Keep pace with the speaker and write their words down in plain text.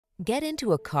Get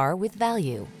into a car with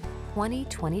value.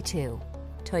 2022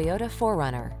 Toyota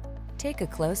 4Runner. Take a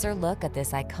closer look at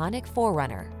this iconic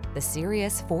 4Runner, the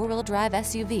serious four-wheel drive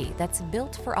SUV that's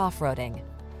built for off-roading.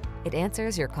 It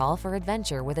answers your call for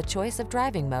adventure with a choice of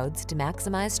driving modes to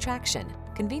maximize traction,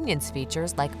 convenience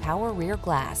features like power rear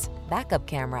glass, backup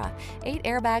camera,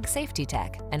 8-airbag safety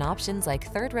tech, and options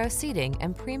like third-row seating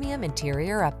and premium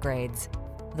interior upgrades.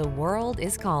 The world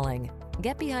is calling.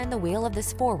 Get behind the wheel of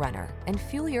this 4Runner and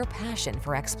fuel your passion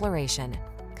for exploration.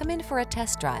 Come in for a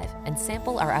test drive and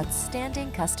sample our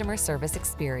outstanding customer service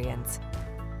experience.